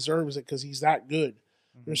he deserves it because he's that good.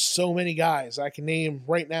 Mm-hmm. There's so many guys I can name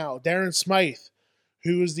right now. Darren Smythe,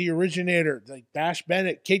 who is the originator, like Dash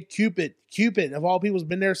Bennett, Kid Cupid, of all people, has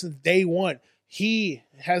been there since day one. He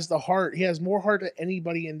has the heart. He has more heart than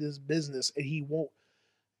anybody in this business, and he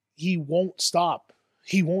won't stop.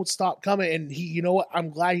 He won't stop coming, and you know what? I'm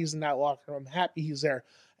glad he's in that locker room. I'm happy he's there.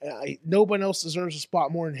 And nobody else deserves a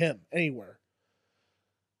spot more than him anywhere.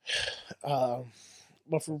 But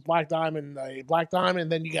for Black Diamond,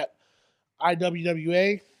 then you got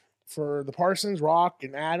IWWA for the Parsons, Rock,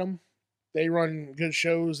 and Adam. They run good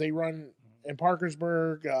shows. They run in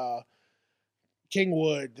Parkersburg,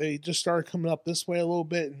 Kingwood. They just started coming up this way a little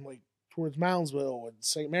bit and like towards Moundsville and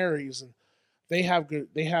St. Mary's, and they have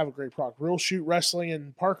a great product. Real Shoot Wrestling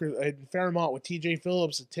in Fairmont with TJ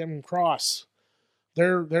Phillips and Tim Cross. They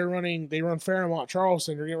run Fairmont,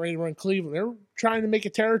 Charleston. They're getting ready to run Cleveland. They're trying to make a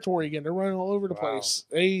territory again. They're running all over the place.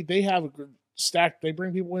 They have a good stack. They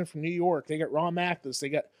bring people in from New York. They got Ron Mathis. They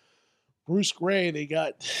got Bruce Gray. They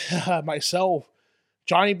got myself,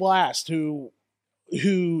 Johnny Blast, who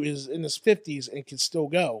is in his 50s and can still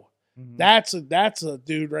go. That's a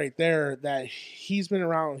dude right there that he's been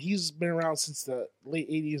around since the late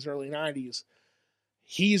 80s, early 90s.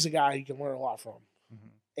 He's a guy you can learn a lot from.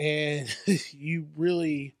 And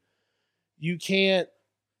you can't,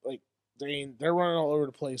 like, they're running all over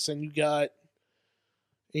the place. And you got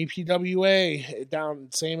APWA down in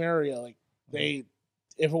the same area. Like, if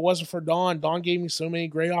it wasn't for Don gave me so many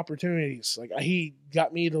great opportunities. Like, I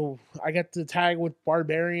got to tag with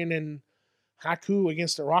Barbarian and Haku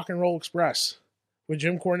against the Rock and Roll Express with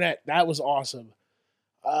Jim Cornette. That was awesome.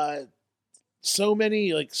 So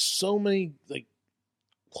many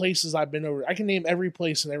places I've been over. I can name every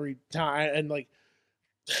place in every town, and like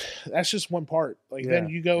that's just one part. Like then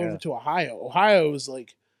you go over to Ohio. Ohio is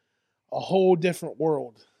like a whole different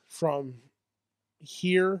world from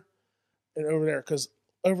here and over there, because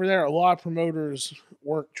over there a lot of promoters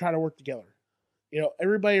try to work together. You know,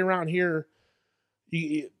 everybody around here,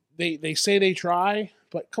 they say they try,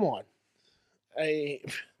 but come on,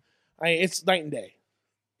 it's night and day,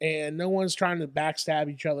 and no one's trying to backstab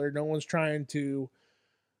each other. No one's trying to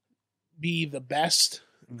be the best,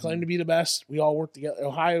 claim to be the best. We all work together.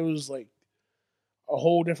 Ohio's like a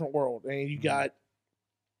whole different world, and you got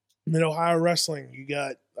Mid-Ohio Wrestling. You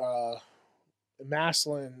got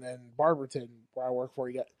Massillon and Barberton, where I work for.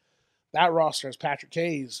 You got that roster as Patrick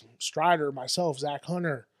Hayes, Strider, myself, Zach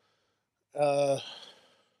Hunter,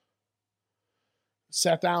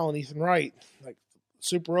 Seth Allen, Ethan Wright, like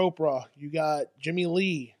Super Oprah. You got Jimmy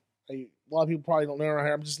Lee. A lot of people probably don't know around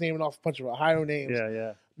here. I'm just naming off a bunch of Ohio names.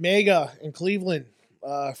 Yeah. Mega in Cleveland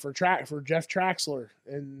for Jeff Traxler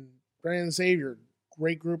and Brandon Xavier.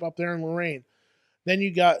 Great group up there in Lorraine. Then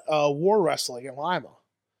you got War Wrestling in Lima.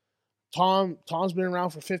 Tom's been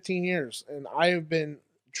around for 15 years, and I have been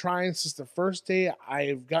trying since the first day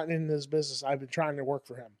I've gotten into this business. I've been trying to work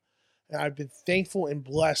for him, and I've been thankful and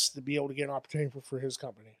blessed to be able to get an opportunity for his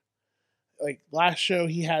company. Like last show,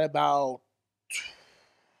 he had about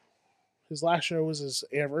his last show was his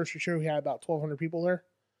anniversary show. He had about 1,200 people there,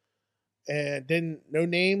 and no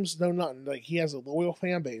names, no nothing. Like he has a loyal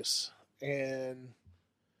fan base, and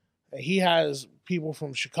he has people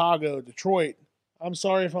from Chicago, Detroit. I'm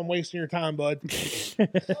sorry if I'm wasting your time, bud.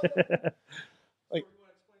 Like,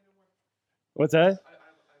 what's that?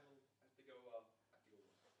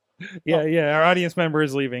 Yeah. Our audience member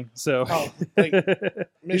is leaving, so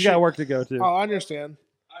he's got work to go to. Oh, I understand.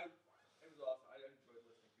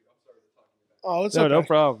 Oh, it's no, okay. No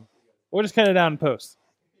problem. We'll just cut it down in post.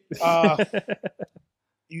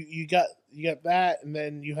 You got that, and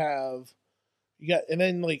then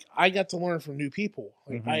like I got to learn from new people.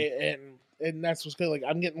 Like and that's what's good. Like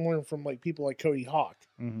I'm getting to learn from like people like Cody Hawk,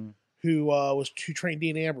 who trained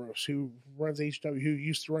Dean Ambrose, who runs HW, who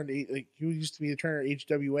used to be the trainer at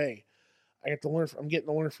HWA. I'm getting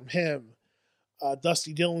to learn from him.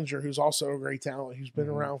 Dusty Dillinger, who's also a great talent, who's been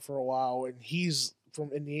around for a while, and he's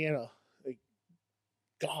from Indiana. Like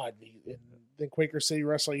God, and then Quaker City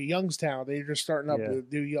Wrestling, Youngstown, they're just starting up to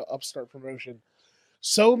do upstart promotion.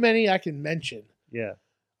 So many I can mention. Yeah.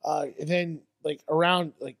 And then like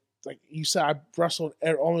around like you said, I've wrestled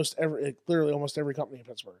almost every company in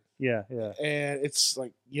Pittsburgh. Yeah. And it's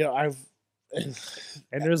like, I've and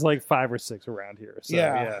there's like 5 or 6 around here. So,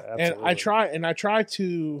 yeah, and I try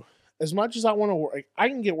to, as much as I want to work, like, I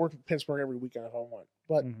can get work in Pittsburgh every weekend if I want.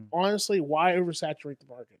 But honestly, why oversaturate the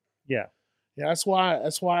market? Yeah. Yeah, that's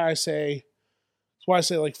why I say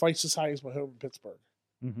like Fight Society is my home in Pittsburgh.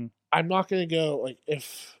 I'm not going to go like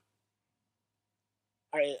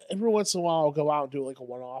every once in a while I'll go out and do like a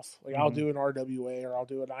one-off. Like I'll do an RWA or I'll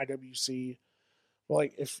do an IWC. But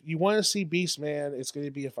like if you want to see Beastman, it's going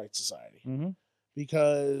to be a Fight Society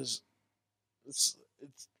because it's.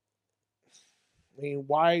 I mean,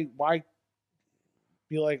 why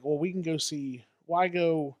be like, well, we can go see. Why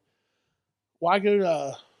go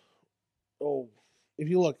to? Oh, if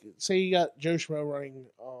you look, say you got Joe Schmo running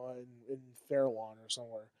in Fairlawn or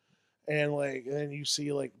somewhere. And then you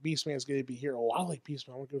see like Beastman's going to be here. Oh, I like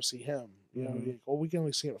Beastman. I want to go see him. You know, like, well, we can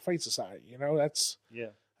only see him at Fight Society. You know, that's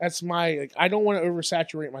my like. I don't want to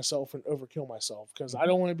oversaturate myself and overkill myself because I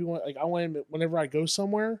don't want to be like I want to, whenever I go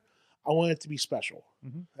somewhere, I want it to be special.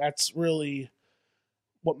 That's really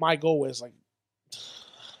what my goal is. Like,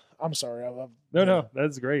 I'm sorry. No,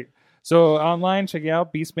 that's great. So online, check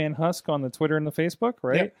out Beastman Husk on the Twitter and the Facebook,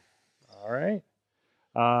 right? Yep. All right.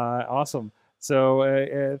 Awesome.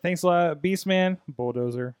 So thanks a lot, Beastman,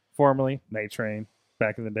 Bulldozer, formerly Night Train,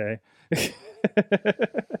 back in the day.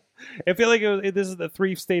 I feel like this is the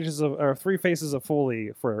 3 faces of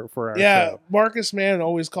Foley for our show. Marcus Mann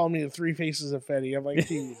always called me the 3 faces of Fetty. I'm like,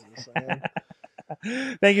 Jesus, man.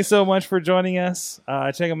 Thank you so much for joining us.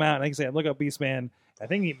 Check him out. Like I said, look up Beastman I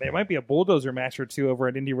think there might be a bulldozer match or two over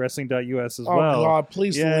at IndieWrestling.us as Oh, well. God,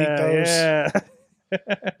 please delete those. Yeah.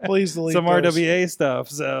 Please delete some those. RWA stuff.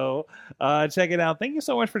 So check it out. Thank you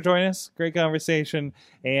so much for joining us. Great conversation.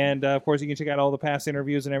 And of course, you can check out all the past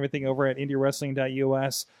interviews and everything over at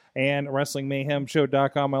IndieWrestling.us and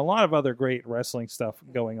WrestlingMayhemShow.com and a lot of other great wrestling stuff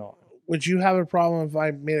going on. Would you have a problem if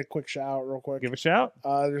I made a quick shout out real quick? Give a shout.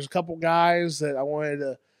 There's a couple guys that I wanted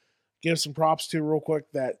to give some props to real quick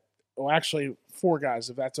actually 4 guys,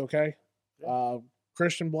 if that's okay.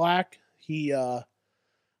 Christian Black, a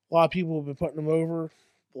lot of people have been putting him over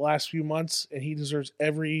the last few months, and he deserves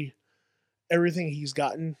everything he's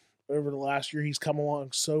gotten over the last year. He's come along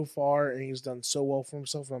so far, and he's done so well for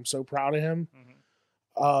himself, and I'm so proud of him.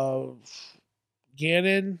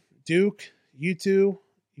 Gannon, Duke, you two,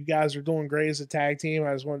 you guys are doing great as a tag team.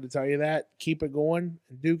 I just wanted to tell you that. Keep it going.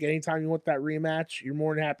 And Duke, anytime you want that rematch, you're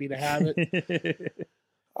more than happy to have it.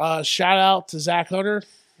 Shout out to Zach Hunter.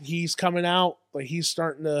 He's coming out. Like he's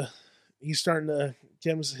starting to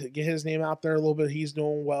get his name out there a little bit. He's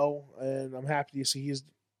doing well, and I'm happy to see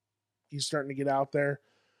he's starting to get out there.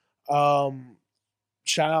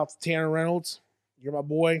 Shout out to Tanner Reynolds. You're my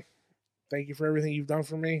boy. Thank you for everything you've done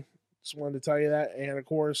for me. Just wanted to tell you that. And of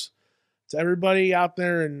course, to everybody out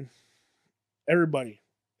there and everybody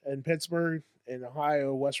in Pittsburgh, in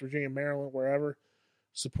Ohio, West Virginia, Maryland, wherever,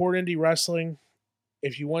 support indie wrestling.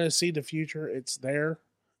 If you want to see the future, it's there.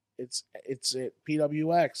 It's at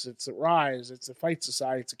PWX, it's at Rise, it's at Fight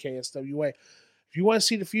Society, it's at KSWA. If you want to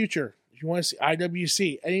see the future, if you want to see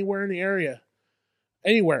IWC, anywhere in the area,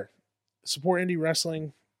 anywhere, support indie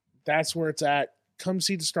wrestling. That's where it's at. Come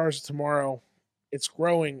see the Stars tomorrow. It's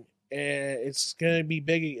growing, and it's going to be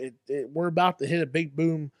big. We're about to hit a big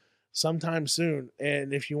boom sometime soon.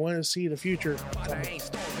 And if you want to see the future,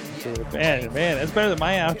 man, that's better than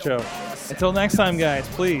my outro. Until next time, guys,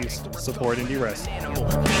 please support indie wrestling. You know how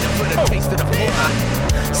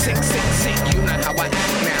I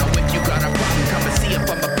act now. If you got a problem, come and see if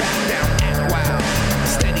I'm a back down. Act wild.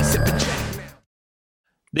 Steady sipping Jack now.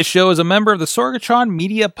 This show is a member of the Sorgatron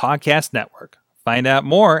Media Podcast Network. Find out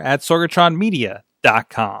more at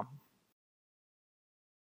sorgatronmedia.com.